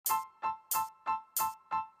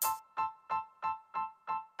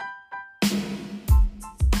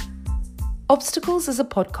Obstacles is a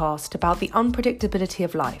podcast about the unpredictability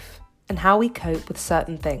of life and how we cope with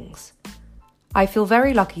certain things. I feel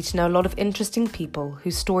very lucky to know a lot of interesting people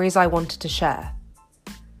whose stories I wanted to share.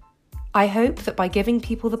 I hope that by giving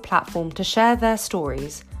people the platform to share their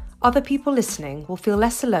stories, other people listening will feel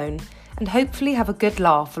less alone and hopefully have a good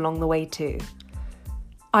laugh along the way too.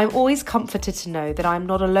 I'm always comforted to know that I'm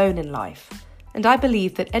not alone in life, and I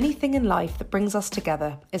believe that anything in life that brings us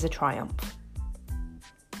together is a triumph.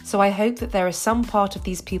 So I hope that there is some part of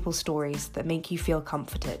these people's stories that make you feel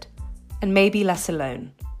comforted, and maybe less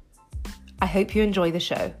alone. I hope you enjoy the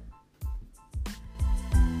show.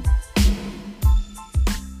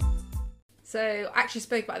 So I actually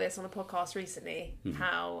spoke about this on a podcast recently,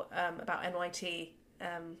 how about NYT.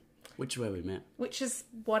 Which is where we met. Which is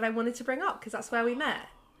what I wanted to bring up, because that's where we met.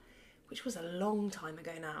 Which was a long time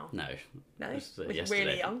ago now. No. No? We're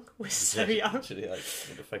really young. We're so young. Actually, like,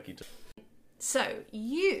 what the fuck you do? So,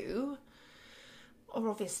 you are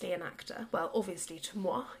obviously an actor. Well, obviously to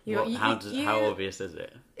moi. How obvious is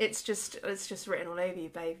it? It's just written all over you,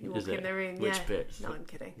 babe. You walk in the room. Which bits? No, I'm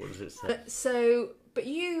kidding. What does it say? But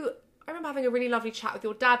you, I remember having a really lovely chat with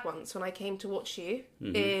your dad once when I came to watch you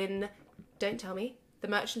in, don't tell me, The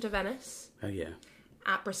Merchant of Venice. Oh, yeah.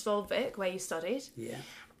 At Bristol Vic, where you studied. Yeah.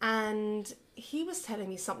 And he was telling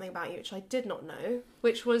me something about you which I did not know,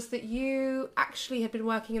 which was that you actually had been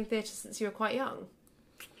working in theatre since you were quite young.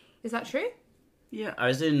 Is that true? Yeah,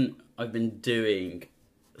 I've been doing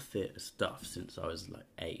theatre stuff since I was like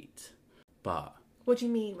 8. But what do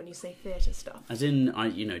you mean when you say theatre stuff? as in, I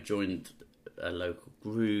joined a local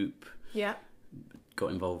group. Yeah.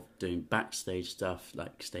 Got involved doing backstage stuff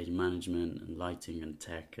like stage management and lighting and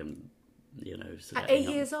tech and At 8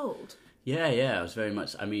 years old? Yeah, I was very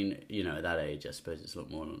much, at that age, I suppose it's a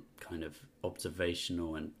lot more kind of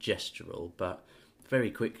observational and gestural, but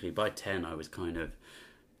very quickly, by 10, I was kind of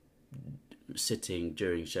sitting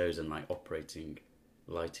during shows and, like, operating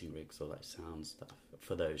lighting rigs or, like, sound stuff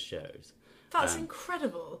for those shows. That's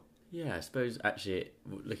incredible. Yeah, I suppose, actually,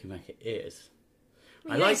 looking back, it is.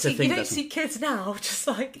 You don't see kids now, just,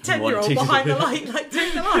 like, 10-year-old behind the light, like,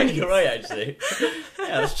 doing the lights. You're right, actually.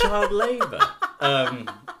 Yeah, it's child labour.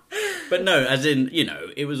 But no, as in,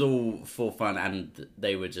 it was all for fun and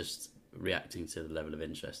they were just reacting to the level of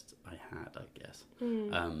interest I had, I guess.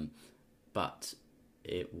 But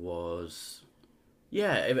it was,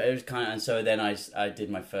 it was kind of, and so then I did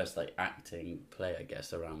my first, like, acting play, I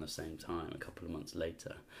guess, around the same time, a couple of months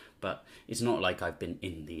later. But it's not like I've been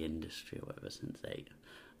in the industry or whatever since 8.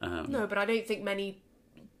 No, but I don't think many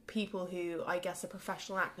people who, I guess, are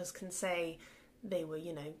professional actors can say they were,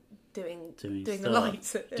 doing the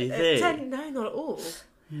lights at 10. No, not at all.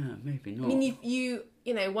 Yeah, maybe not. I mean, you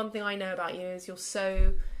one thing I know about you is you're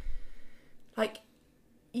so, like,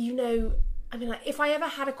 if I ever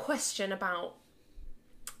had a question about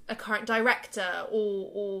a current director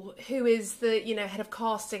or who is the, head of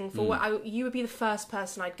casting for what, you would be the first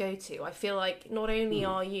person I'd go to. I feel like not only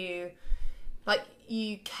are you, like,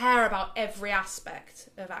 you care about every aspect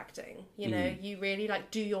of acting, you really, like,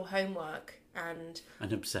 do your homework. And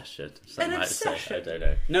an obsession. Some might say. I don't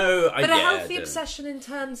know. No, but a healthy obsession in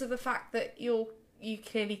terms of the fact that you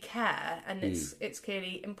clearly care, and it's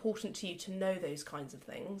clearly important to you to know those kinds of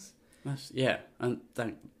things. And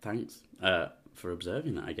thanks for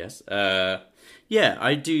observing that, I guess.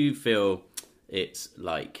 I do feel it's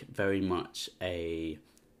like very much a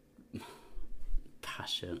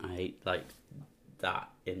passion. I hate like that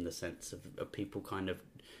in the sense of people kind of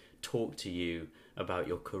talk to you about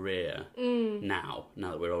your career now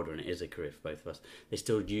that we're older and it is a career for both of us. They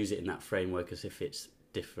still use it in that framework as if it's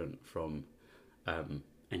different from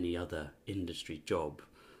any other industry job,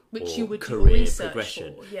 which or you would career do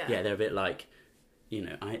progression. For, yeah. They're a bit like,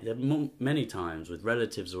 many times with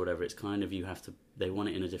relatives or whatever, it's kind of they want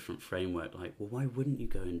it in a different framework. Like, well, why wouldn't you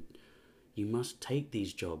go and you must take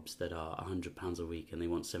these jobs that are £100 a week and they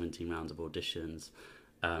want 17 rounds of auditions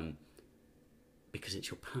because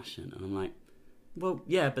it's your passion. And I'm like, well,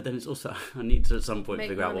 yeah, but then it's also, I need to at some point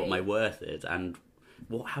figure out what my worth is and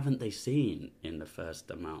what haven't they seen in the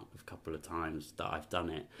first couple of times that I've done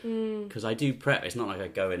it. Because I do prep. It's not like I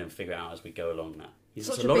go in and figure it out as we go along now. It's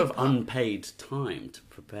a lot of unpaid time to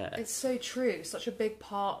prepare. It's so true. Such a big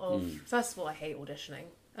part of... First of all, I hate auditioning.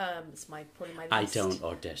 It's probably my least... I don't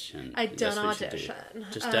audition. I don't audition.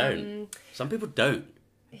 Just don't. Some people don't.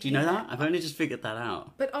 Do you know that? I've only just figured that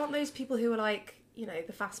out. But aren't those people who are like,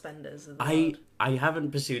 the Fassbenders of the world? I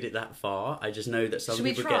haven't pursued it that far. I just know that some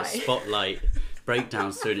people get spotlight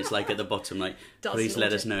breakdowns through and it's like at the bottom, like, please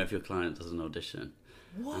let us know if your client does an audition.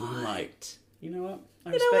 What? And I'm like, you know what? I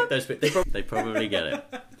respect those people. They probably get it.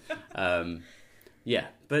 Yeah,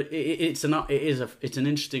 but it's an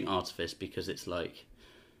interesting artifice because it's like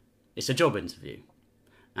it's a job interview,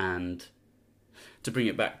 and to bring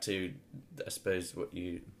it back to, I suppose, what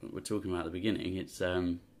you were talking about at the beginning,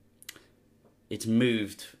 it's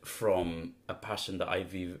moved from a passion that I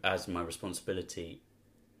view as my responsibility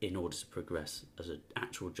in order to progress as an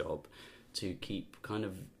actual job, to keep kind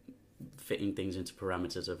of fitting things into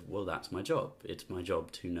parameters of, well, that's my job. It's my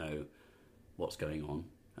job to know what's going on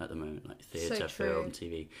at the moment, like theatre, film,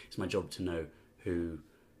 TV. It's my job to know who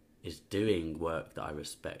is doing work that I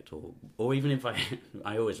respect, or even if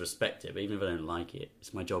I always respect it, but even if I don't like it,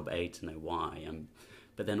 it's my job to know why,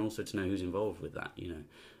 but then also to know who's involved with that,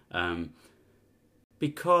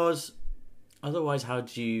 because otherwise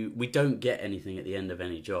we don't get anything at the end of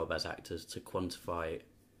any job as actors to quantify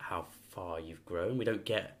how far you've grown. We don't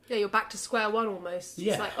get... Yeah, you're back to square one almost.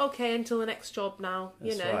 Yeah. It's like, okay, until the next job now,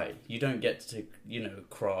 That's right. You don't get to,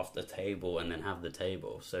 craft a table and then have the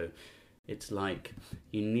table. So it's like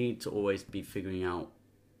you need to always be figuring out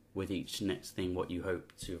with each next thing what you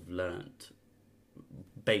hope to have learnt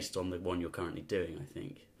based on the one you're currently doing, I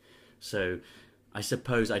think. So I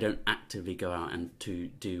suppose I don't actively go out and to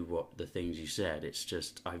do what the things you said. It's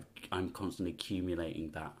just I'm constantly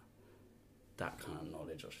accumulating that kind of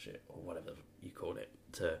knowledge or shit, or whatever you call it,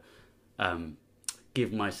 to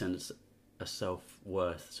give my sense a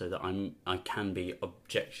self-worth so that I can be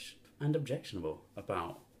objectionable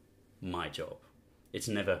about my job. It's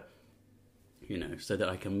never, so that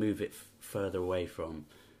I can move it further away from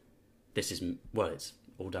it's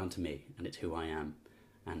all down to me, and it's who I am,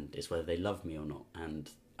 and it's whether they love me or not.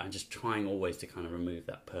 And I'm just trying always to kind of remove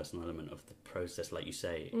that personal element of the process, like you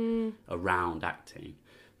say, around acting,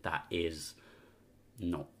 that is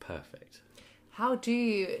not perfect. How do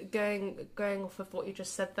you, going off of what you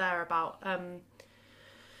just said there about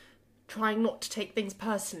trying not to take things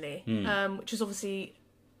personally, which is obviously,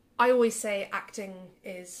 I always say acting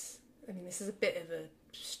is, this is a bit of a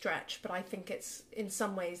stretch, but I think it's in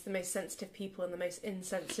some ways the most sensitive people in the most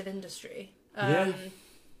insensitive industry.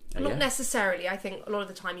 Not necessarily. I think a lot of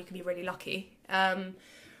the time you can be really lucky.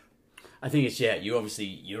 I think it's you're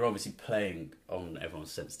obviously playing on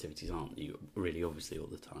everyone's sensitivities, aren't you? Really, obviously, all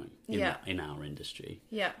the time. In our industry.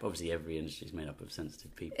 Yeah. But obviously, every industry is made up of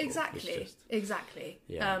sensitive people. Exactly.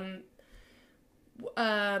 Yeah.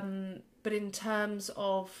 But in terms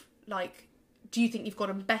of do you think you've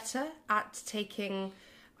gotten better at taking?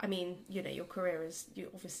 Your career is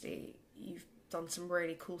you've done some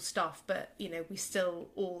really cool stuff, but we still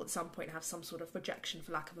all at some point have some sort of rejection,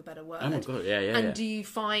 for lack of a better word. Oh my god, yeah. And do you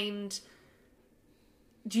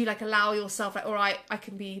allow yourself I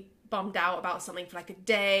can be bummed out about something for a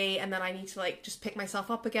day, and then I need to just pick myself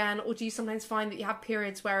up again? Or do you sometimes find that you have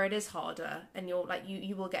periods where it is harder, and you're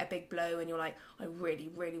you will get a big blow, and you're I really,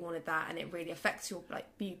 really wanted that, and it really affects your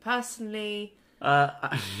you personally?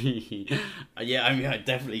 I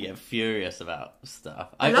definitely get furious about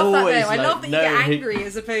stuff. I love that though. I love that you get angry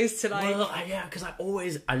as opposed to because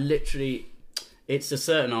I literally, it's a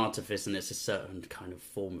certain artifice and it's a certain kind of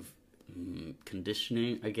form of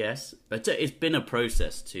conditioning, I guess. But it's been a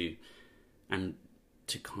process to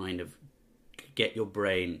kind of get your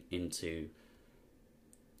brain into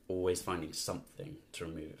always finding something to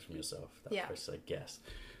remove it from yourself. That process, I guess,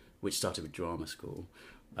 which started with drama school.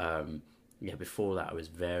 Before that I was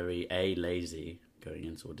very lazy going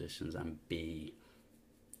into auditions, and B,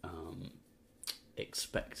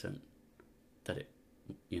 expectant that it,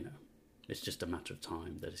 it's just a matter of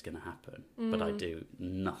time that it's going to happen. But I do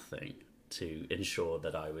nothing to ensure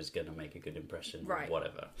that I was going to make a good impression, or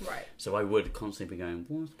whatever. Right. So I would constantly be going,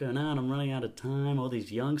 what's going on? I'm running out of time. All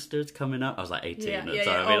these youngsters coming up. I was 18 at the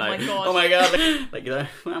time. Oh my god.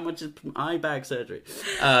 How much is eye bag surgery?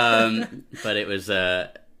 But it was...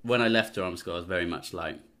 when I left drama school, I was very much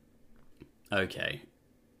okay,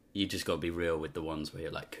 you just got to be real with the ones where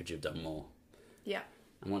you're could you have done more? Yeah.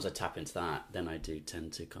 And once I tap into that, then I do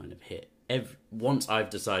tend to kind of hit... once I've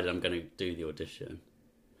decided I'm going to do the audition,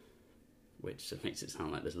 which makes it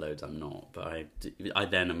sound like there's loads I'm not, but I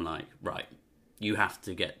then am right, you have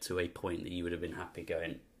to get to a point that you would have been happy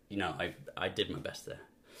going, I did my best there.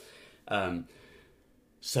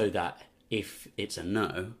 So that if it's a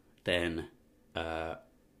no, then...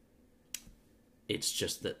 it's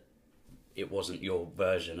just that it wasn't your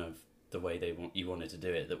version of the way you wanted to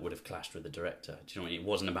do it that would have clashed with the director. Do you know what I mean? It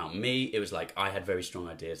wasn't about me. It was I had very strong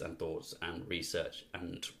ideas and thoughts and research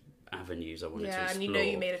and avenues I wanted to explore. Yeah,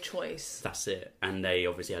 and you made a choice. That's it. And they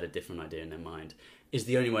obviously had a different idea in their mind. Is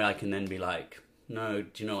the only way I can then be no,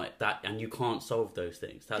 do you know that? And you can't solve those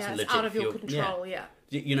things. That's it's out of your control, yeah.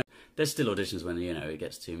 There's still auditions when, it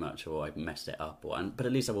gets too much or I messed it up. But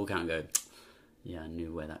at least I walk out and go... I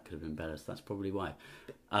knew where that could have been better, so that's probably why.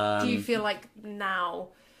 Do you feel like now...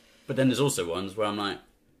 But then there's also ones where I'm like,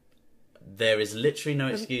 there is literally no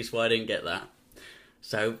excuse why I didn't get that.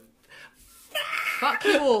 So... Fuck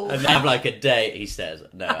you all. And then I have like a day, he says.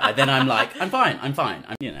 No, and then I'm like, I'm fine.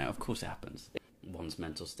 You know, of course it happens. One's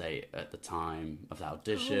mental state at the time of the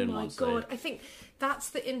audition. Oh my God. I think that's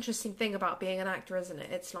the interesting thing about being an actor, isn't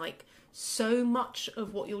it? It's like so much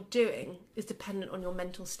of what you're doing is dependent on your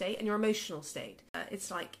mental state and your emotional state.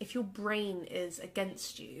 It's like if your brain is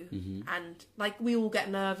against you and like we all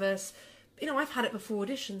get nervous. You know, I've had it before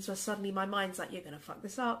auditions where suddenly my mind's like, you're going to fuck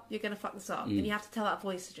this up. And you have to tell that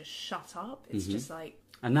voice to just shut up. It's just like,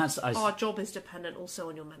 and that's our job is dependent also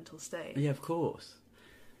on your mental state. Yeah, of course.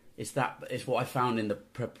 It's what I found in the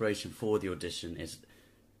preparation for the audition is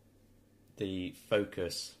the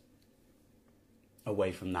focus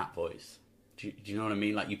away from that voice. Do you know what I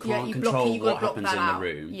mean? Like you can't control what happens in the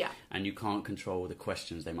room, and you can't control the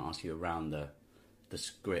questions they might ask you around the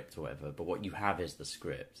script or whatever. But what you have is the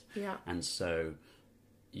script, and so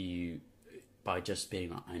you, by just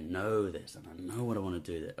being like, I know this and I know what I want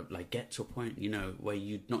to do, like get to a point, you know, where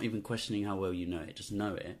you're not even questioning how well you know it, just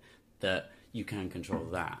know it, that you can control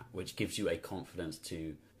that, which gives you a confidence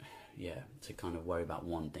to kind of worry about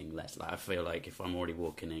one thing less. Like I feel like if I'm already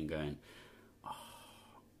walking in going, oh,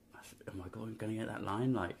 am I going to get that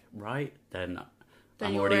line like right? Then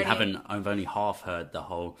I've only half heard the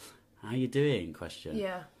whole "how you doing" question.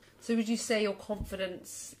 Yeah. So would you say your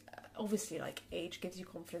confidence, obviously like age gives you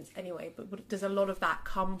confidence anyway, but does a lot of that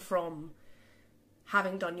come from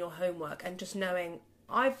having done your homework and just knowing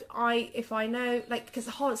if I know, like, because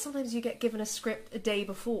sometimes you get given a script a day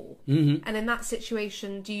before, and in that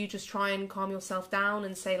situation, do you just try and calm yourself down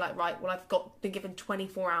and say, like, right, well, been given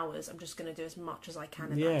 24 hours, I'm just going to do as much as I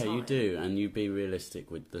can in that time? Yeah, you do, and you be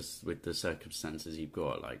realistic with the circumstances you've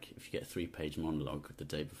got. Like, if you get a 3-page monologue the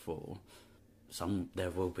day before, there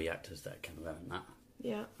will be actors that can learn that.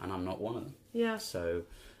 Yeah. And I'm not one of them. Yeah. So...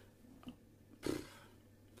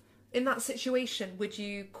 In that situation, would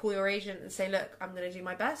you call your agent and say, "Look, I'm going to do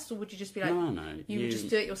my best," or would you just be like, "No, you would just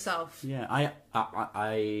do it yourself"? Yeah,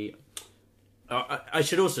 I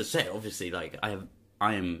should also say, obviously, like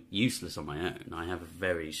I am useless on my own. I have a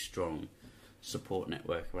very strong support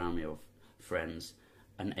network around me of friends,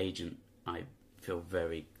 an agent. I feel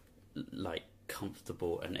very like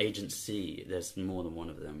comfortable. An agency. There's more than one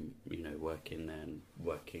of them, you know, working there and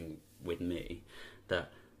working with me.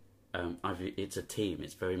 That. It's a team.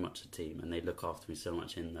 It's very much a team, and they look after me so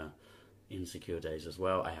much in the insecure days as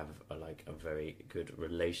well. I have a very good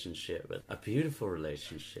relationship, a beautiful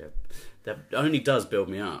relationship that only does build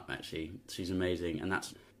me up. Actually, she's amazing,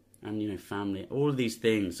 and you know, family. All of these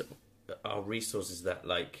things are resources that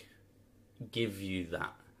like give you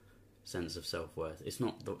that sense of self-worth. It's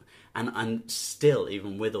not and still,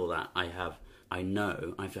 even with all that, I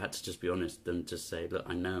know I've had to just be honest and just say, look,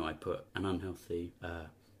 I know I put an unhealthy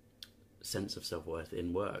sense of self-worth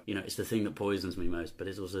in work. You know, it's the thing that poisons me most, but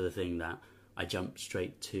it's also the thing that I jump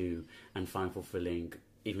straight to and find fulfilling,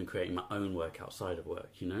 even creating my own work outside of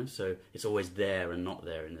work, you know? So it's always there and not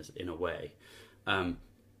there in a way.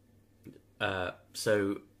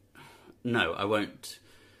 So no, I won't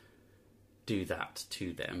do that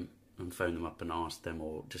to them and phone them up and ask them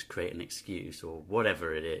or just create an excuse or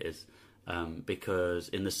whatever it is, because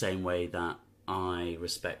in the same way that I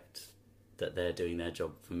respect that they're doing their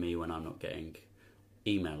job for me when I'm not getting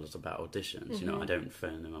emails about auditions. You know, I don't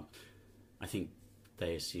phone them up. I think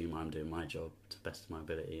they assume I'm doing my job to the best of my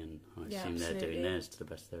ability, and I assume they're doing theirs to the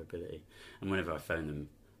best of their ability. And whenever I phone them,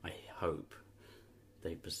 I hope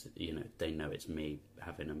they know it's me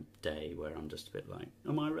having a day where I'm just a bit like,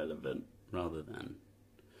 am I relevant? Rather than,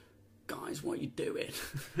 guys, what are you doing?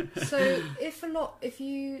 So if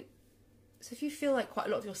you feel like quite a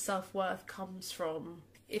lot of your self-worth comes from,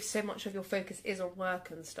 if so much of your focus is on work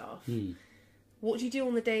and stuff, what do you do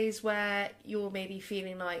on the days where you're maybe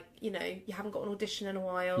feeling like, you know, you haven't got an audition in a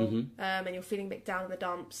while, and you're feeling a bit down in the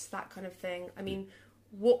dumps, that kind of thing? I mean,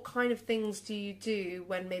 what kind of things do you do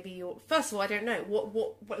when maybe you're... First of all, I don't know,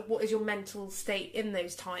 what is your mental state in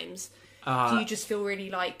those times? Do you just feel really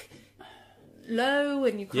like low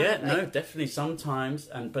and you kind of like... no, definitely sometimes,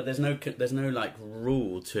 but there's no like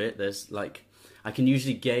rule to it. There's like, I can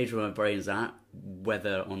usually gauge where my brain's at,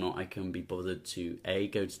 whether or not I can be bothered to A,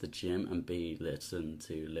 go to the gym, and B, listen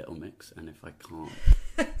to Little Mix. And if I can't,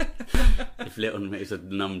 if Little Mix are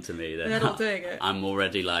numb to me, then they're not doing it. I'm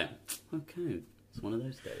already like, okay, it's one of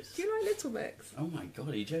those days. Do you like Little Mix? Oh my god,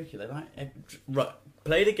 are you joking? They like right.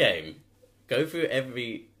 Play the game, go through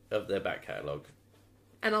every of their back catalogue,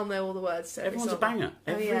 and I'll know all the words to every Everyone's song. a banger.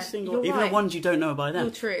 Every single, You're even right. the ones you don't know by then.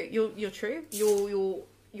 You're true. You're true.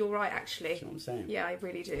 You're right, actually. That's what I'm saying. Yeah, I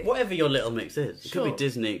really do. Whatever your little mix is. It could Sure. be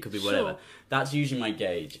Disney, it could be whatever. Sure. That's usually my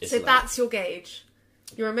gauge. It's So like, that's your gauge.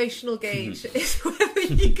 Your emotional gauge is whether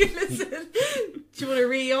you can listen. Do you want to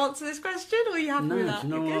re-answer this question, or are you happy no, with do that? you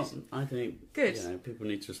know You're what? good? I think Good. people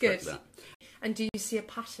need to respect Good. that. And do you see a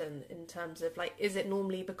pattern in terms of, like, is it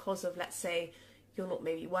normally because of, let's say, you're not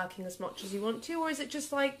maybe working as much as you want to, or is it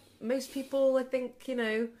just like most people, I think, Do you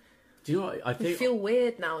know what? I we think feel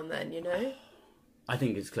weird now and then, I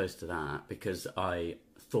think it's close to that, because I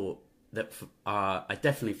thought that I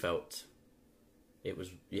definitely felt it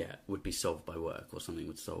was would be solved by work, or something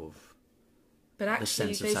would solve. But actually,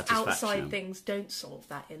 sense of those satisfaction. outside things don't solve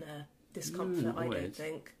that inner discomfort, not I don't always.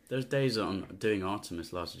 think. Those days on doing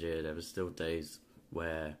Artemis last year, there were still days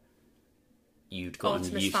where you'd gotten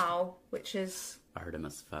Artemis used. Fowl, which is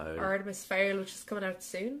Artemis Fowl. Artemis Fowl, which is coming out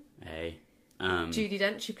soon. Hey. Judi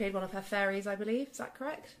Dench, she played one of her fairies, I believe. Is that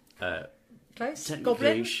correct? Close? Technically,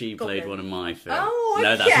 Goblin? she Goblin. played one of my films. Oh,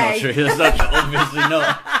 No, that's not okay. true. That's not true. Obviously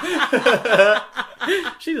not.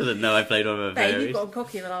 She doesn't know I played one of her Babe, fairies. you've got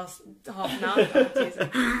cocky in the last half an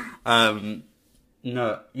hour.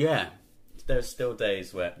 No, yeah. There's still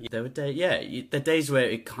days where there were the days where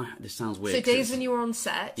it kind of, this sounds weird. So 'cause days when you were on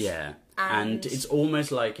set. yeah, And- and it's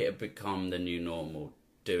almost like it had become the new normal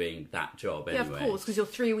doing that job Yeah, anyway. of course, because you're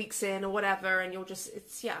 3 weeks in or whatever, and you're just, And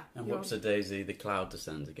you're- whoops a daisy, the cloud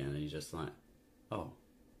descends again, and you're just like, oh,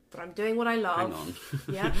 but I'm doing what I love. hang on,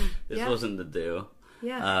 Yeah. this yeah. wasn't the deal.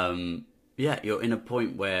 Yeah. You're in a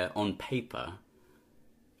point where on paper,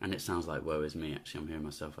 and it sounds like woe is me. Actually, I'm hearing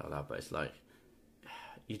myself out loud, but it's like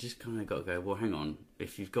you just kind of got to go. Well, hang on.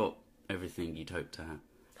 If you've got everything you'd hope to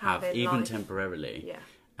have in even life. temporarily, Yeah.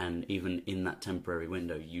 and even in that temporary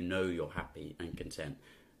window, you're happy and content.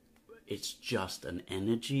 It's just an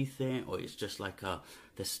energy thing, or it's just like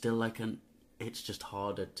there's still like it's just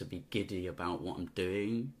harder to be giddy about what I'm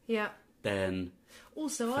doing Yeah. than.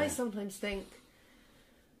 Also, I sometimes think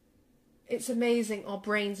it's amazing. Our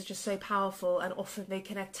brains are just so powerful, and often they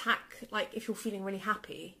can attack. Like, if you're feeling really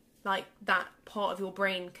happy, like that part of your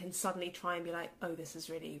brain can suddenly try and be like, "Oh, this is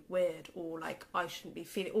really weird," or like, "I shouldn't be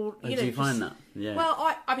feeling." Or Do you find that? Yeah. Well,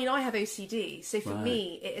 I mean, I have OCD, so for Right.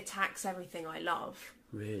 me, it attacks everything I love.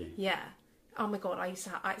 Really? Yeah. Oh my god, I used to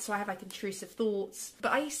have, so I have like intrusive thoughts,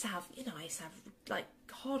 but I used to have like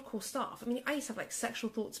hardcore stuff. I mean, I used to have like sexual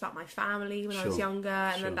thoughts about my family when I was Sure. younger,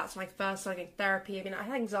 and Sure. then that's when I first started getting therapy. I mean, I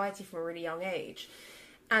had anxiety from a really young age,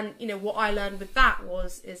 and what I learned with that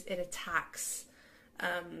is it attacks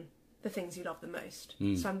the things you love the most.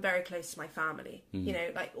 So I'm very close to my family,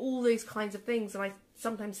 like all those kinds of things, and I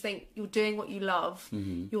sometimes think you're doing what you love,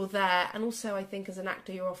 you're there, and also I think as an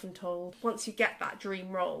actor you're often told once you get that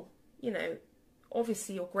dream role,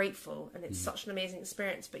 obviously you're grateful and it's such an amazing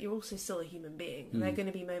experience, but you're also still a human being, and there are going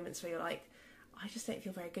to be moments where you're like, I just don't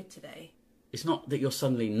feel very good today. It's not that you're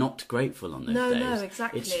suddenly not grateful on those No, days. no,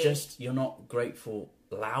 exactly. It's just you're not grateful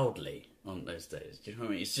loudly on those days. Do you know what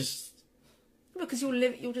I mean? It's just Because you're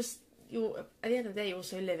at the end of the day you're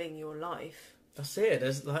also living your life. that's it.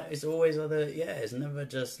 There's like it's always other. Yeah, it's never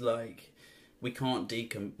just like we can't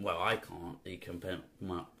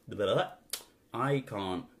I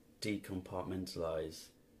can't decompartmentalize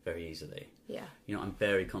very easily. Yeah. I'm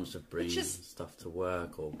very conscious of bringing is- stuff to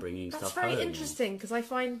work or bringing That's stuff very home. interesting, because I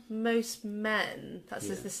find most men. Yeah.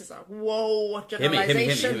 This is a whoa Hit me, hit me, hit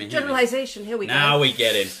me, generalization. hit me. Generalization. Here we go. Now we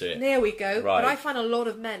get into it. There we go. Right. But I find a lot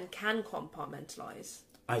of men can compartmentalize.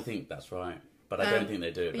 I think that's right, but I don't think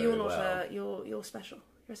they do it But very you're not well. you're special.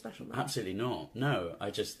 You're a special man. Absolutely not. No, I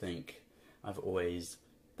just think I've always.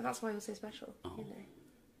 But that's why you're so special. Oh.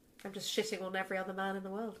 I'm just shitting on every other man in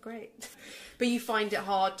the world. Great. But you find it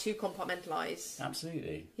hard to compartmentalize.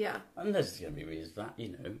 Absolutely. Yeah. And there's going to be reasons for that,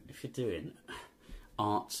 if you're doing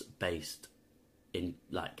arts based in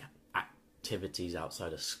like activities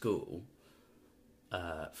outside of school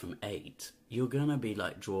from 8, you're going to be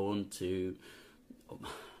like drawn to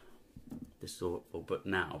this sort of,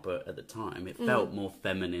 but at the time it felt more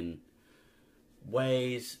feminine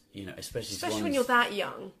ways, Especially when you're that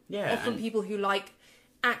young. Yeah, Often and- people who like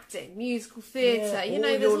acting, musical theatre, Yeah, or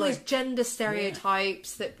there's you're all those like- gender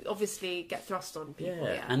stereotypes that obviously get thrust on people.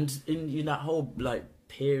 Yeah. And in that whole like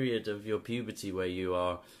period of your puberty where you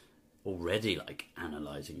are already like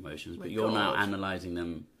analysing emotions, but you're now God. analysing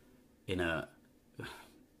them in a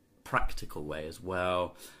practical way as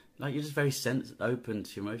well. Like you're just very open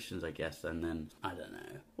to emotions, I guess. And then I don't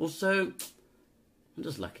know. Also, I'm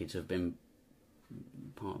just lucky to have been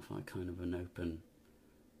part of like kind of an open.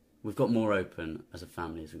 We've got more open as a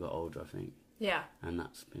family as we got older, I think. Yeah. And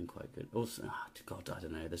that's been quite good. Also, God, I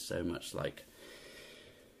don't know, there's so much, like,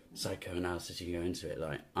 psychoanalysis you can go into it.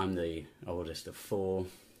 Like, I'm the oldest of 4,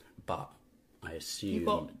 but I assume... You've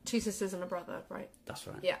got 2 sisters and a brother, right? That's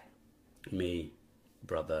right. Yeah. Me,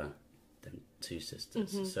 brother, then 2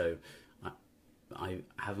 sisters. Mm-hmm. So I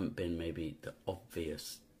haven't been maybe the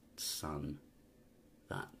obvious son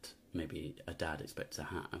that maybe a dad expects to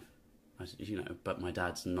have. You know, but my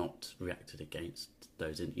dad's not reacted against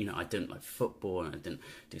those. You know, I didn't like football, and I didn't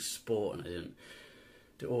do sport, and I didn't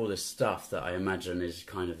do all this stuff that I imagine is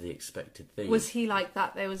kind of the expected thing. Was he like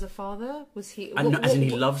that though as a father? Was he... As in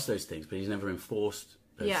he loves those things, but he's never enforced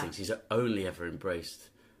those Yeah. things. He's only ever embraced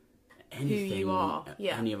anything Who you are.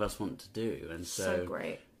 Yeah. any of us want to do. And So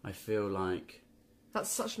great. I feel like... That's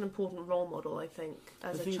such an important role model, I think,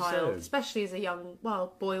 as I a think child, so. especially as a young,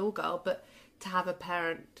 well, boy or girl, but to have a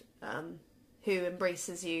parent who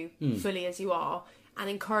embraces you fully as you are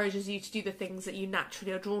and encourages you to do the things that you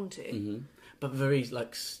naturally are drawn to. Mm-hmm. But very,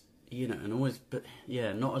 like, you know, and always, but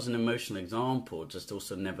yeah, not as an emotional example, just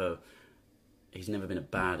also never, he's never been a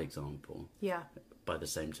bad example. Yeah. By the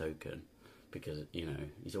same token, because, you know,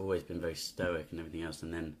 he's always been very stoic and everything else,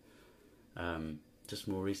 and then just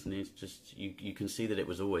more recently, it's just, you can see that it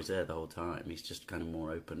was always there the whole time. He's just kind of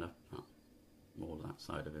more opened up about all that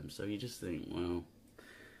side of him. So you just think, well...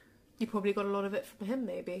 You probably got a lot of it from him,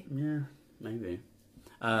 maybe. Yeah, maybe.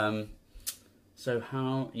 So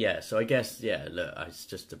how... Yeah, so I guess, yeah, look, it's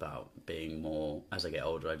just about being more... As I get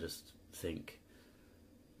older, I just think,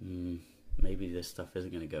 maybe this stuff isn't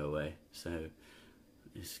going to go away. So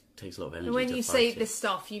it takes a lot of energy. And when to you fight say it. this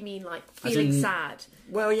stuff, you mean like As feeling in- sad?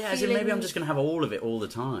 Well, yeah, as in maybe I'm feeling- just going to have all of it all the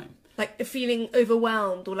time. Like feeling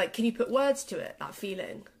overwhelmed, or like, can you put words to it, that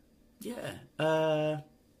feeling? Yeah.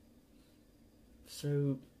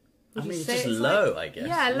 So... Would I you mean, it's say just it's low, like- I guess.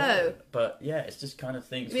 Yeah, low. But yeah, it's just kind of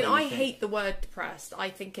things. I mean, where you I think- hate the word depressed. I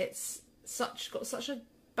think it's got such a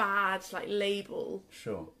bad like label.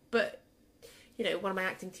 Sure. But you know, one of my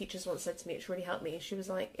acting teachers once said to me, it's really helped me. She was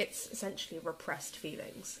like, it's essentially repressed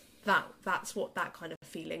feelings. That's what that kind of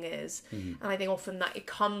feeling is. And I think often that it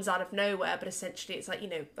comes out of nowhere, but essentially it's like, you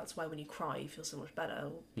know, that's why when you cry you feel so much better.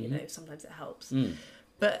 Or, you know, sometimes it helps.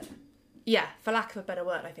 But yeah, for lack of a better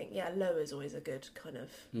word, I think, yeah, low is always a good kind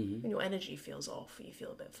of... When your energy feels off, you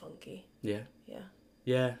feel a bit funky. Yeah. Yeah.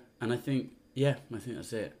 Yeah, and I think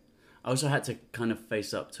that's it. I also had to kind of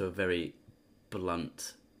face up to a very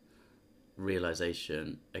blunt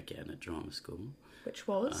realisation, again, at drama school. Which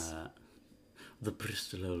was? The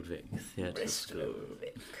Bristol Old Vic Theatre Bristol School. Old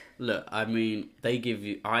Vic. Look, I mean,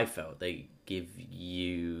 I felt they give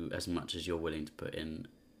you as much as you're willing to put in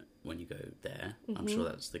when you go there. I'm sure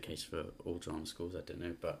that's the case for all drama schools, I don't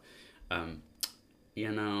know, but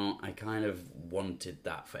you know, I kind of wanted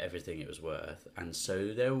that for everything it was worth, and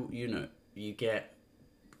so there, you know, you get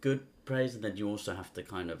good praise, and then you also have to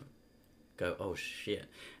kind of go, oh shit,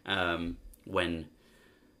 when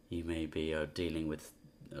you maybe are dealing with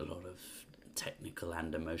a lot of technical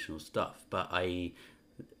and emotional stuff. But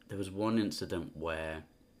there was one incident where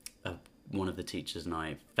one of the teachers and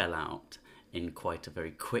I fell out in quite a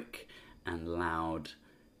very quick and loud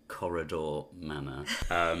corridor manner.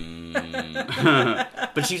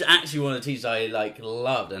 But she's actually one of the teachers I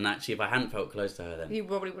loved, and actually if I hadn't felt close to her then You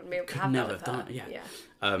probably wouldn't be able to could have never that with have her. done it.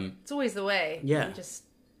 Yeah. It's always the way. Yeah. You just...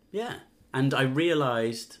 Yeah, and I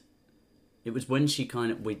realised it was when she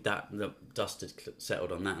kind of the dust had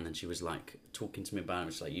settled on that, and then she was like talking to me about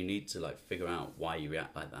it. She's like, "You need to like figure out why you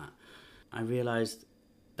react like that." I realised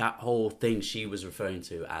that whole thing she was referring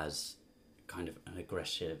to as kind of an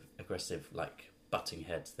aggressive like butting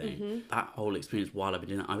heads thing. That whole experience while I've been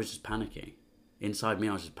doing that, I was just panicking. Inside me,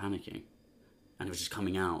 I was just panicking, and it was just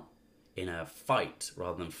coming out in a fight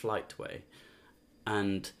rather than flight way,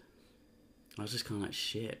 and I was just kind of like,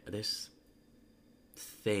 shit, this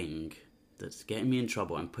thing that's getting me in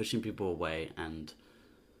trouble and pushing people away and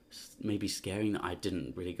maybe scaring that I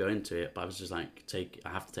didn't really go into it, but I was just like, I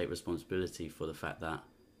have to take responsibility for the fact that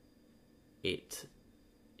it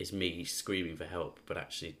is me screaming for help, but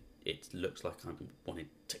actually it looks like I'm wanting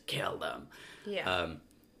to kill them. Yeah.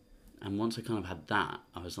 And once I kind of had that,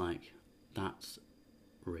 I was like, that's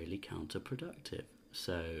really counterproductive.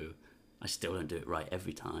 So I still don't do it right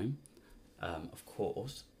every time, of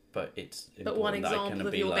course, but it's But one important that I kind example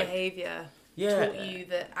of be your like, behaviour taught you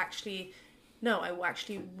that actually, no, I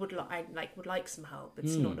actually would like some help.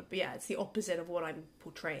 It's not, it's the opposite of what I'm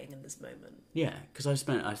portraying in this moment. Yeah, because I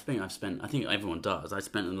think everyone does. I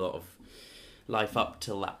spent a lot of life up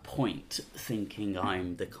till that point thinking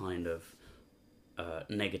I'm the kind of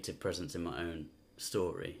negative presence in my own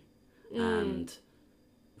story, and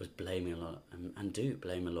was blaming a lot, and do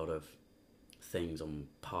blame a lot of things on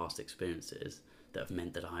past experiences that have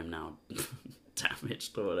meant that I'm now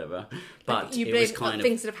damaged or whatever. But you it blame was kind of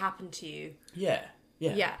things that have happened to you. Yeah.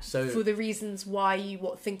 So for the reasons why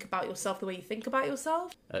you think about yourself the way you think about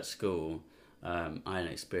yourself. At school, I had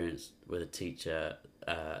an experience with a teacher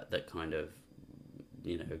that kind of,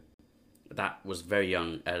 you know, that was very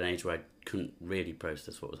young at an age where I couldn't really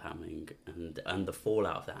process what was happening, and the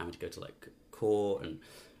fallout of that, having to go to like court and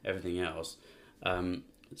everything else.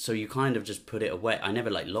 So you kind of just put it away. I never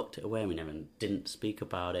like locked it away. We never didn't speak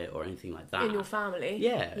about it or anything like that. In your family?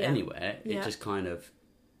 Yeah. Anywhere. It just kind of.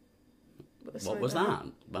 What was that?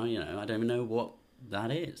 Well, you know, I don't even know what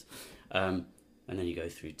that is. And then you go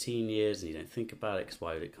through teen years and you don't think about it because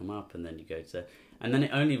why would it come up? And then you go to, and then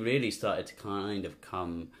it only really started to kind of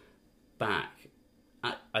come back.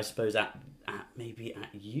 I suppose at maybe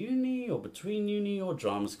at uni or between uni or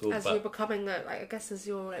drama school. As you're becoming I guess as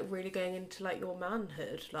you're like really going into like your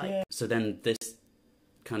manhood, like. Yeah. So then this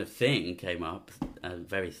kind of thing came up, a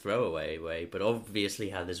very throwaway way, but obviously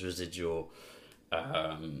had this residual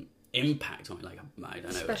impact on it, like I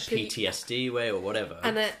don't know, Especially, a PTSD way or whatever.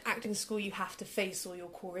 And at acting school, you have to face all your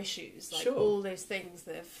core issues, like all those things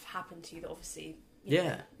that have happened to you that obviously. You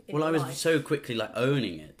know, well, I was life. so quickly like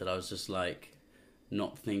owning it that I was just like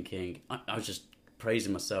not thinking. I was just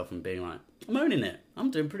praising myself and being like, I'm owning it. I'm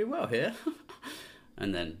doing pretty well here.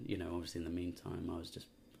 And then, you know, obviously in the meantime, I was just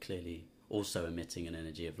clearly also emitting an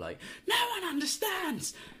energy of like, no one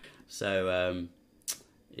understands. So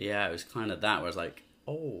yeah, it was kind of that where I was like,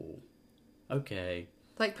 oh, okay.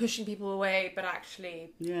 Like pushing people away, but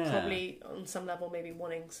actually probably on some level maybe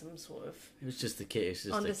wanting some sort of It was just the kid. It's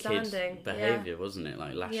just understanding. The kid's behaviour, wasn't it?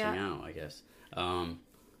 Like lashing out, I guess.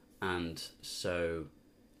 And so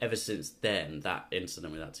ever since then, that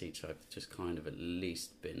incident with that teacher, I've just kind of at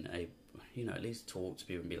least been at least talk to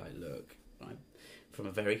people and be like, look, I'm from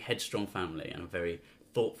a very headstrong family and a very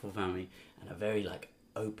thoughtful family and a very like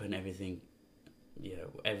open everything, you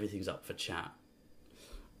know, everything's up for chat.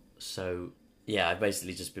 So yeah, I've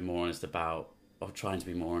basically just been more honest about, or trying to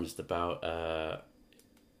be more honest about,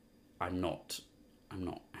 I'm not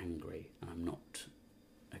angry, and I'm not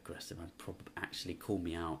aggressive. I'd probably actually call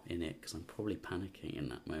me out in it because I'm probably panicking in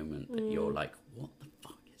that moment. That you're like, what the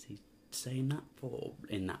fuck is he saying that for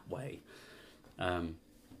in that way?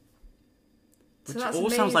 Which all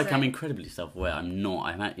sounds like I'm incredibly self-aware. I'm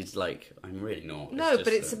not. It's like I'm really not. No,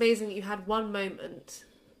 but it's amazing that you had one moment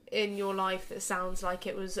in your life that sounds like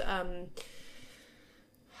it was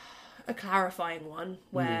a clarifying one,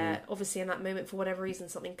 where obviously in that moment for whatever reason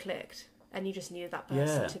something clicked, and you just needed that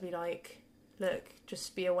person to be like, look,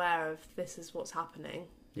 just be aware of this is what's happening.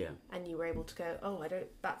 Yeah. And you were able to go, oh,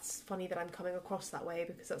 that's funny that I'm coming across that way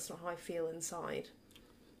because that's not how I feel inside.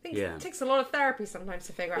 I think it takes a lot of therapy sometimes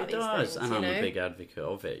to figure out these things. And I'm a big advocate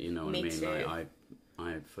of it, you know what I mean? Too. Like,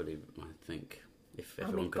 I think if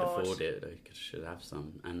everyone could afford it, they should have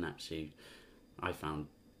some. And actually, I found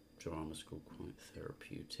drama school quite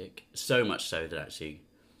therapeutic. So much so that actually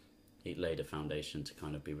it laid a foundation to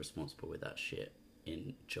kind of be responsible with that shit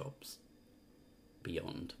in jobs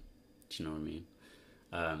beyond. Do you know what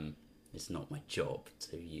I mean? It's not my job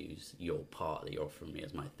to use your part that you're offering me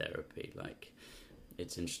as my therapy. Like,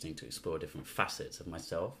 it's interesting to explore different facets of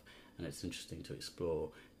myself, and it's interesting to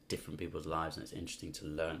explore different people's lives, and it's interesting to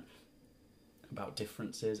learn about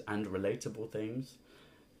differences and relatable things.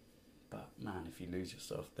 But man, if you lose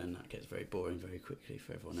yourself, then that gets very boring very quickly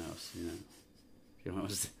for everyone else, you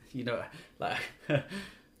know.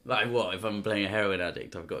 Like what? If I'm playing a heroin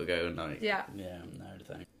addict, I've got to go and no,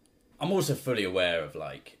 thanks. I'm also fully aware of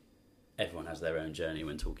like everyone has their own journey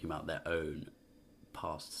when talking about their own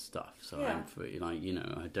past stuff. So I'm fully like, you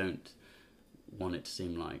know, I don't want it to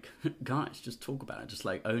seem like, guys, just talk about it. Just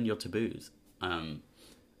like own your taboos. It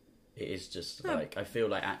is just like, I feel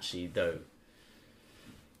like actually though,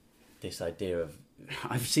 this idea of,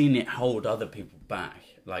 I've seen it hold other people back.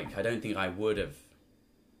 Like, I don't think I would have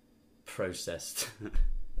processed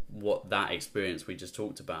what that experience we just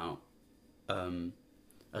talked about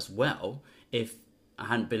as well if I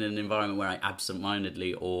hadn't been in an environment where I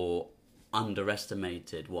absent-mindedly or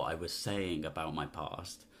underestimated what I was saying about my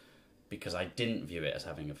past because I didn't view it as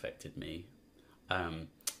having affected me.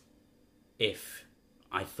 If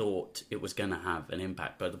I thought it was going to have an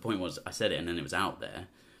impact, but the point was I said it and then it was out there,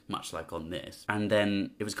 much like on this, and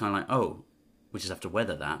then it was kind of like, oh, we just have to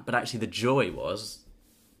weather that. But actually the joy was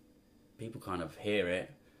people kind of hear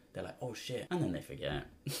it, they're like, oh shit, and then they forget.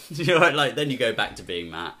 You know, like then you go back to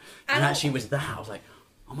being Matt, and actually was that I was like,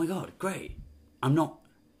 oh my god, great, I'm not,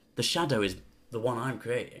 the shadow is the one I'm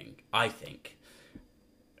creating, I think,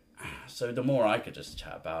 So the more I could just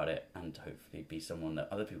chat about it and hopefully be someone that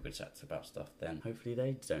other people could chat to about stuff, then hopefully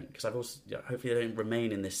they don't. Because I've also, hopefully they don't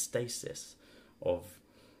remain in this stasis of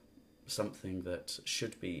something that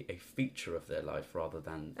should be a feature of their life rather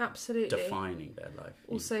than absolutely defining their life.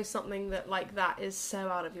 Also, something that like that is so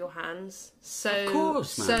out of your hands. So, of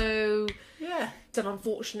course, man. So yeah, it's an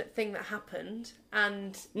unfortunate thing that happened,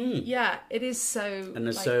 and yeah, it is so. And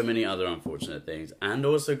there's like, so many other unfortunate things, and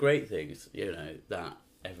also great things, that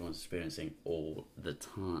everyone's experiencing all the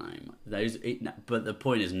time. But the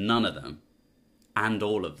point is, none of them, and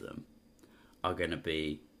all of them, are going to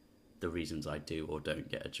be the reasons I do or don't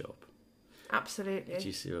get a job. Absolutely. Do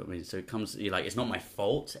you see what I mean? So it comes, it's not my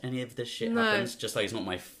fault any of this shit No. happens. Just like it's not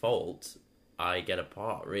my fault I get a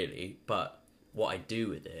part, really. But what I do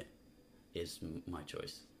with it is my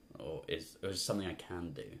choice, or is something I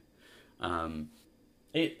can do.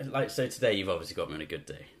 So today you've obviously got me on a good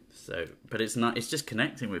day. So, but it's not. It's just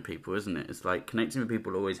connecting with people, isn't it? It's like connecting with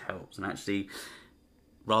people always helps. And actually,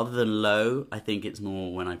 rather than low, I think it's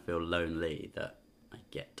more when I feel lonely that I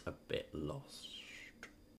get a bit lost.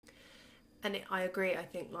 And I agree. I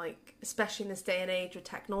think, like, especially in this day and age with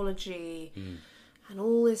technology and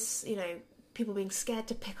all this, people being scared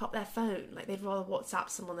to pick up their phone. Like, they'd rather WhatsApp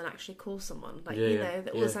someone than actually call someone. Like,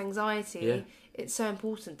 all this anxiety. Yeah. It's so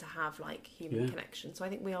important to have, like, human connection. So I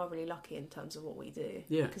think we are really lucky in terms of what we do.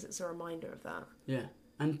 Yeah. Because it's a reminder of that. Yeah.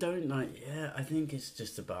 And I think it's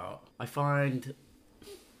just about... I find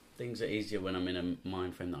things are easier when I'm in a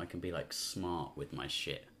mind frame that I can be, like, smart with my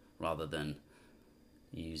shit rather than...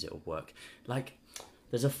 use it or work. Like,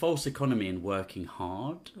 there's a false economy in working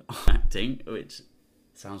hard acting, which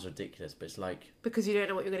sounds ridiculous, but it's like... Because you don't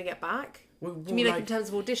know what you're going to get back? Well, do you mean like in terms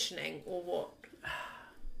of auditioning, or what?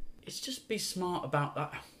 It's just be smart about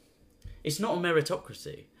that. It's not a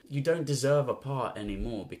meritocracy. You don't deserve a part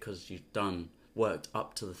anymore because you've worked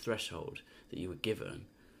up to the threshold that you were given.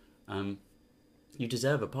 You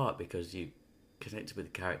deserve a part because you connected with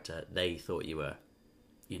the character. They thought you were,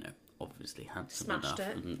 obviously handsome Smashed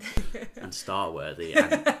enough and star-worthy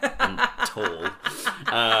and tall.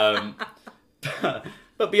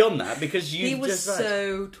 But beyond that, because he was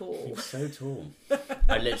so tall. He was so tall.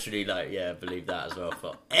 I literally believe that as well.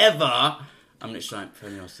 Forever, I'm literally like, if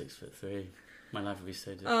only I was 6'3", my life would be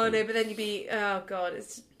so different. Oh no, but then you'd be, oh god,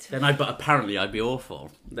 it's. But apparently I'd be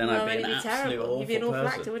awful. Then I'd be an absolute terrible. awful You'd be an awful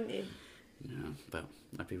person. actor, wouldn't you? Yeah, but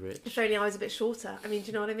I'd be rich. If only I was a bit shorter. I mean, do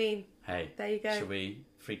you know what I mean? Hey, there you go. Should we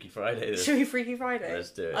Freaky Friday this? Should we Freaky Friday?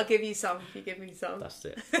 Let's do it. I'll give you some. You give me some. That's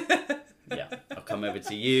it. Yeah, I'll come over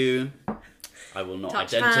to you. I will not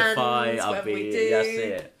Touch identify. hands, I'll be. we do. That's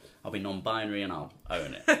it. I'll be non-binary and I'll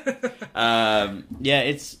own it.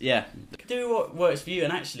 Do what works for you.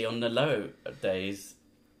 And actually, on the low days,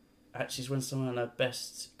 actually, is when some of the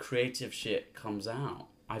best creative shit comes out.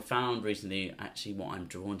 I found recently, actually, what I'm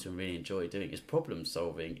drawn to and really enjoy doing is problem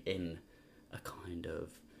solving in a kind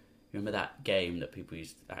of... Remember that game that people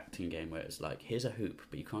use, acting game, where it's like, here's a hoop,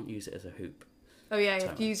 but you can't use it as a hoop. Oh yeah, you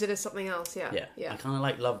have to use it as something else. Yeah. I kind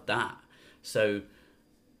of love that. So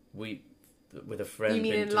we, with a friend. You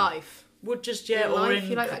mean in life? Well, just in or life, in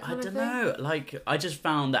you like that kind I don't know. Like, I just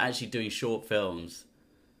found that actually doing short films,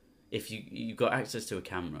 if you've got access to a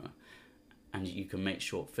camera, and you can make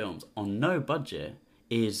short films on no budget,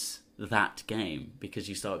 is that game, because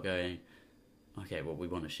you start going, okay, well, we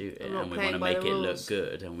want to shoot it and we want to make it look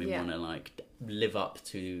good and we want to live up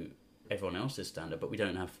to everyone else's standard, but we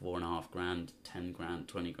don't have $4,500, 10 grand,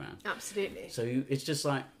 20 grand. Absolutely. So it's just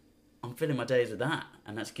like, I'm filling my days with that,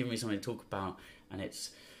 and that's giving me something to talk about, and it's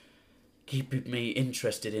keeping me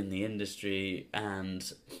interested in the industry,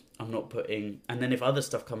 and I'm not putting... And then if other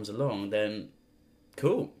stuff comes along, then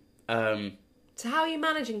cool. So how are you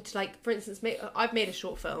managing to, like, for instance, I've made a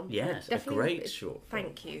short film. Yes, a great short film.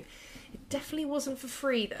 Thank you. It definitely wasn't for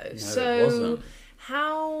free, though. No, so it wasn't.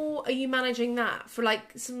 How are you managing that for,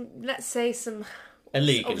 like,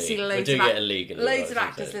 illegally? Obviously, We're doing it illegally. Loads of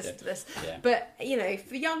actors listen to this. Yeah. But,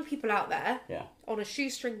 for young people out there, on a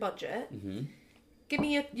shoestring budget, give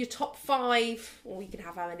me your top 5, or you can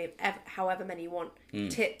have however many you want,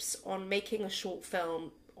 tips on making a short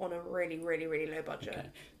film on a really, really, really low budget. Okay.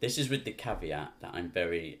 This is with the caveat that I'm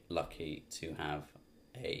very lucky to have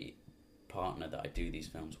a partner that I do these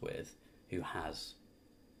films with who has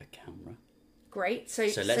a camera. Great. So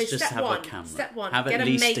let's just have a camera. Step one, have get at a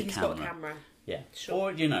least mate a who's camera. got a camera. Yeah.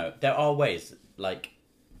 Sure. Or, there are ways, like...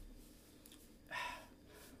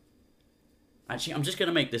 Actually, I'm just going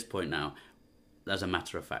to make this point now as a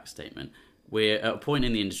matter-of-fact statement. We're at a point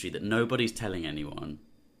in the industry that nobody's telling anyone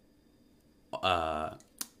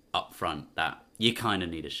up front that you kind of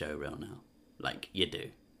need a show reel now. Like, you do.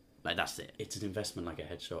 Like, that's it. It's an investment like a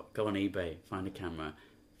headshot. Go on eBay, find a camera,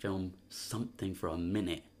 film something for a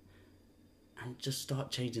minute, and just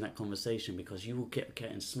start changing that conversation, because you will get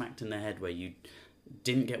getting smacked in the head where you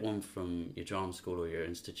didn't get one from your drama school or your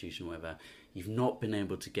institution or whatever. You've not been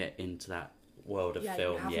able to get into that world of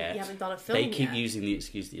film yet. You haven't done a film They keep yet. using the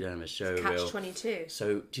excuse that you don't have a show reel. Catch-22.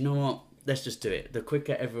 So, do you know what? Let's just do it. The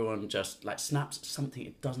quicker everyone just, like, snaps something,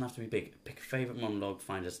 it doesn't have to be big. Pick a favourite monologue,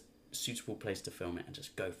 find a suitable place to film it, and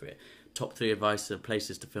just go for it. Top 3 advice of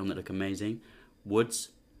places to film that look amazing: woods,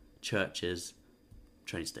 churches,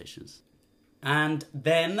 train stations. And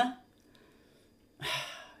then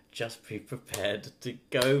just be prepared to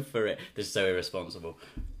go for it. This is so irresponsible.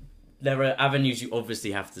 There are avenues you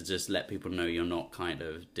obviously have to just let people know you're not kind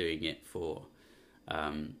of doing it for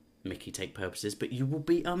Mickey take purposes, but you will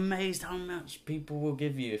be amazed how much people will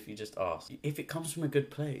give you if you just ask. If it comes from a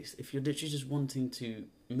good place, if you're literally just wanting to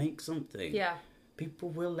make something, people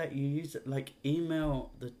will let you use it. Like,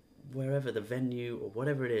 email wherever the venue or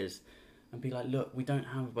whatever it is, and be like, look, we don't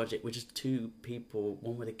have a budget. We're just 2 people,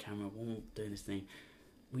 one with a camera, one doing this thing.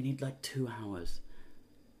 We need like 2 hours.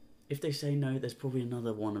 If they say no, there's probably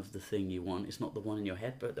another one of the thing you want. It's not the one in your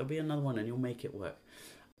head, but there'll be another one, and you'll make it work.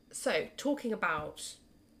 So, talking about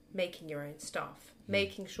making your own stuff,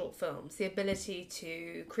 making short films, the ability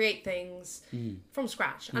to create things from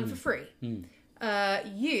scratch and for free. I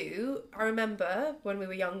remember when we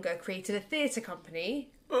were younger, created a theatre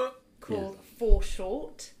company called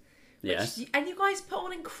Foreshort. Yes. And you guys put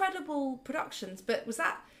on incredible productions, but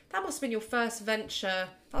that must have been your first venture?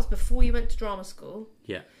 That was before you went to drama school.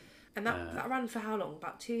 Yeah. And that ran for how long?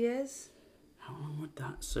 About 2 years? How long would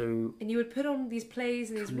that? So. And you would put on these plays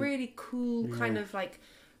in these really cool kind of like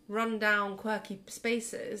run-down, quirky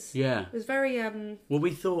spaces. Yeah. It was very... Well,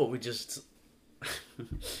 we thought we just...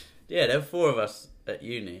 Yeah, there were 4 of us at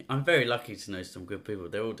uni. I'm very lucky to know some good people.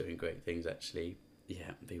 They're all doing great things, actually.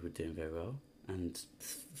 Yeah, people were doing very well. And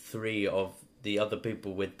 3 of the other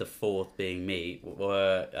people, with the 4th being me,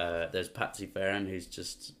 were... there's Patsy Farron, who's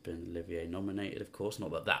just been Olivier nominated, of course.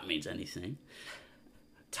 Not that that means anything.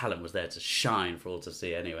 Talent was there to shine for all to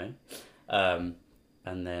see anyway. And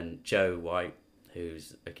then Joe White,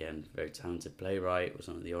 who's, again, a very talented playwright, was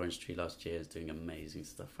on the Orange Tree last year, is doing amazing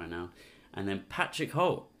stuff right now. And then Patrick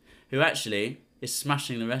Holt, who actually is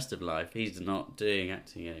smashing the rest of life. He's not doing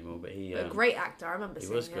acting anymore, but he... a great actor, I remember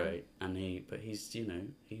seeing him. He was great, and he's,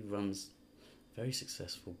 he runs very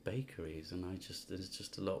successful bakeries, and there's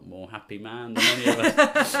just a lot more happy man than any of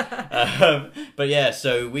us. But yeah,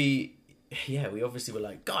 so we obviously were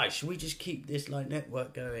like, guys, should we just keep this like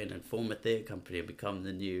network going and form a theatre company and become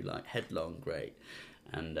the new like Headlong Great?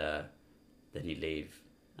 And then you leave,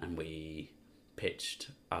 and we pitched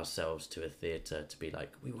ourselves to a theatre to be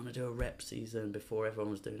like, we want to do a rep season before everyone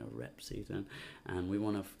was doing a rep season, and we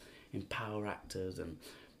want to empower actors and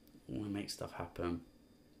want to make stuff happen.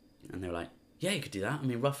 And they were like, yeah, you could do that. I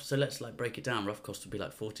mean, so let's like break it down. Rough cost would be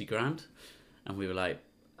like 40 grand. And we were like,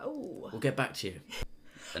 oh, we'll get back to you.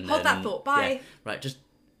 And hold that thought, bye. Yeah, right, just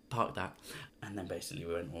park that. And then basically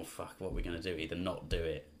we went, well, fuck, what are we going to do? Either not do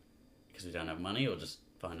it because we don't have money, or just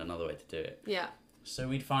find another way to do it. Yeah. So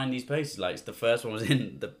we'd find these places. Like, the first one was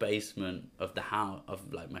in the basement of the house,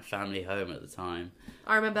 of like my family home at the time.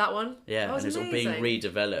 I remember that one. Yeah, that was and it's amazing. all being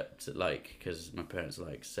redeveloped, like, because my parents were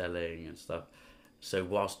like selling and stuff. So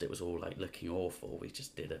whilst it was all like looking awful, we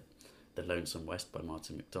just did The Lonesome West by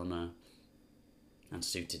Martin McDonagh and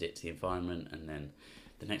suited it to the environment. And then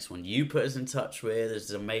the next one you put us in touch with is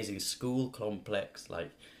this amazing school complex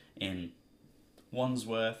like in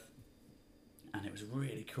Wandsworth, and it was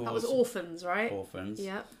really cool. That was Orphans, right? Orphans.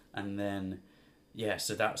 Yeah. And then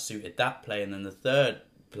so that suited that play. And then the third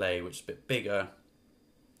play, which is a bit bigger,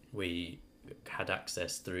 we had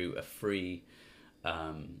access through a free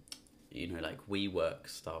like WeWork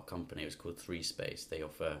style company. It was called 3 Space. They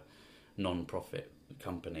offer non-profit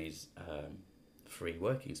companies free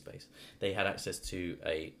working space. They had access to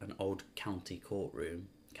an old council courtroom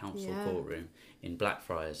in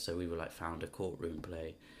Blackfriars. So we were like, found a courtroom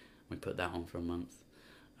play. We put that on for a month.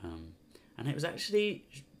 And it was actually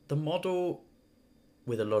the model,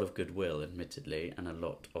 with a lot of goodwill, admittedly, and a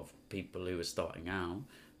lot of people who were starting out.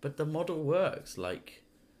 But the model works. Like,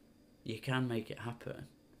 you can make it happen.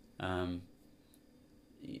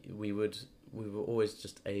 We were always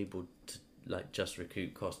just able to like just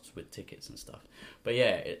recoup costs with tickets and stuff. But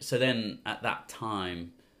yeah, so then at that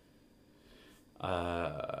time,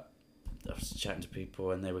 I was chatting to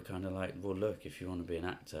people, and they were kind of like, well, look, if you want to be an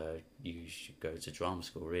actor, you should go to drama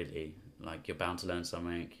school, really. Like, you're bound to learn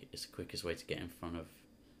something. It's the quickest way to get in front of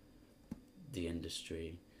the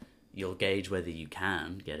industry. you'll gauge whether you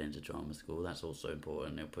can get into drama school. That's also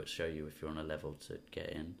important. It'll show you if you're on a level to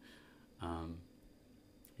get in.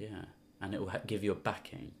 Yeah, and it will give you a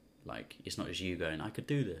backing. Like, it's not just you going, I could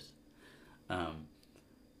do this.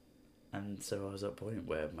 And so I was at a point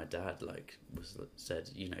where my dad said,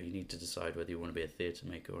 you need to decide whether you want to be a theatre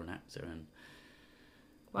maker or an actor. And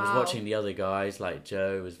I was watching the other guys, like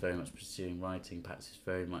Joe was very much pursuing writing, Patsy was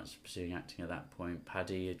very much pursuing acting at that point,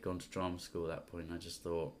 Paddy had gone to drama school at that point, and I just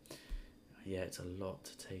thought, yeah, it's a lot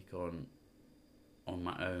to take on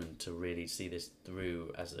my own to really see this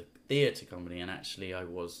through as a theatre company. And actually I've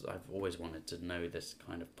always wanted to know this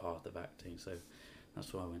kind of path of acting, so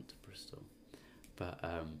that's why I went to Bristol. But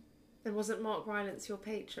and wasn't Mark Rylance your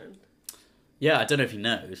patron? Yeah, I don't know if he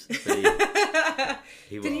knows, but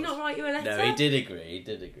he was. Did he not write you a letter? No, he did agree,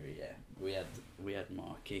 yeah. We had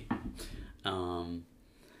Marky.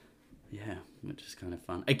 Yeah, which is kind of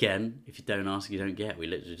fun. Again, if you don't ask, you don't get. We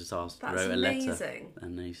literally just wrote a letter.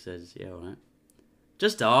 And he says, yeah, all right.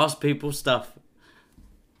 Just ask people stuff.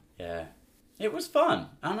 Yeah. It was fun.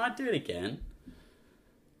 And I'd do it again.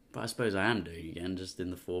 But I suppose I am doing it again, just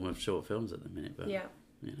in the form of short films at the minute. But, yeah.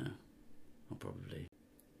 I'll probably...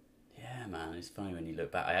 Yeah, man, it's funny when you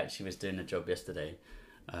look back. I actually was doing a job yesterday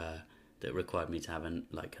that required me to have a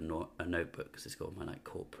notebook, because it's got all my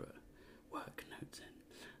corporate work notes in.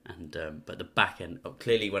 And but the back end,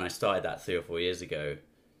 clearly when I started that 3 or 4 years ago,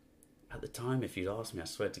 at the time, if you'd asked me, I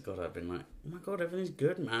swear to God, I'd been like, oh my God, everything's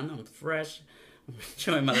good, man. I'm fresh. I'm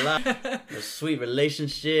enjoying my life. A sweet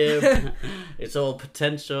relationship. It's all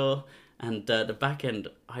potential. And the back end,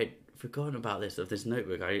 I'd forgotten about this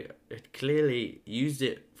notebook. I had clearly used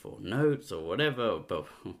it for notes or whatever, but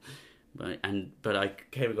I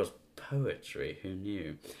came across poetry. Who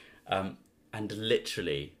knew? And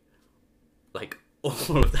literally,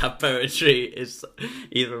 all of that poetry is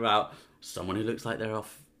either about someone who looks like they're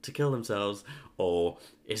off to kill themselves, or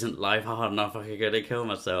isn't life hard enough, I'm gonna kill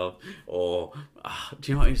myself, or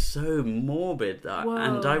do you know what? It's so morbid,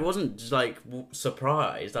 and I wasn't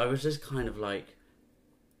surprised. I was just kind of like,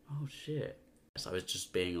 oh shit. So I was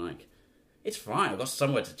just being like, it's fine, I've got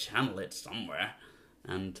somewhere to channel it somewhere.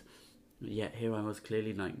 And yet here I was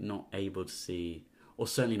clearly not able to see, or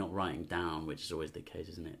certainly not writing down, which is always the case,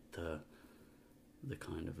 isn't it? The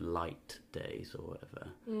kind of light days or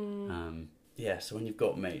whatever. Yeah, so when you've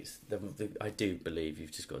got mates, I do believe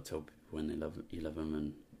you've just got to tell people when you love them,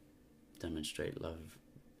 and demonstrate love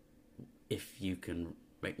if you can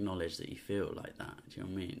acknowledge that you feel like that. Do you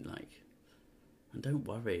know what I mean? And don't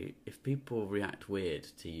worry if people react weird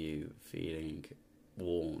to you feeling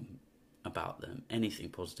warm about them, anything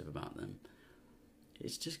positive about them.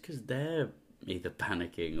 It's just because they're either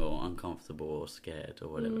panicking or uncomfortable or scared or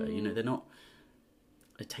whatever. They're not.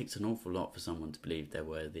 It takes an awful lot for someone to believe they're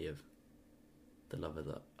worthy of the love of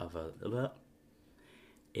the other.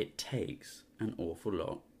 It takes an awful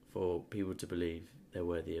lot for people to believe they're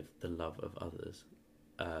worthy of the love of others.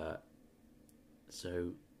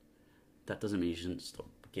 So that doesn't mean you shouldn't stop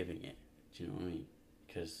giving it. Do you know what I mean?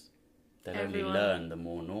 Because they'll only learn the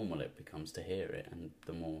more normal it becomes to hear it, and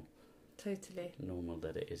the more normal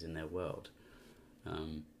that it is in their world.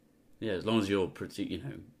 Yeah, as long as you're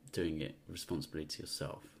doing it responsibly to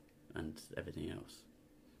yourself and everything else.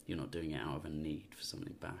 You're not doing it out of a need for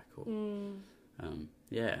something back, or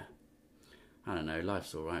yeah, I don't know.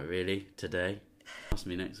 Life's all right, really. Today, ask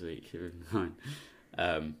me next week. It'll be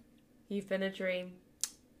fine. You've been a dream.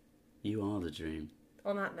 You are the dream.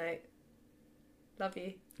 On that note, love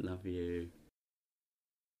you. Love you.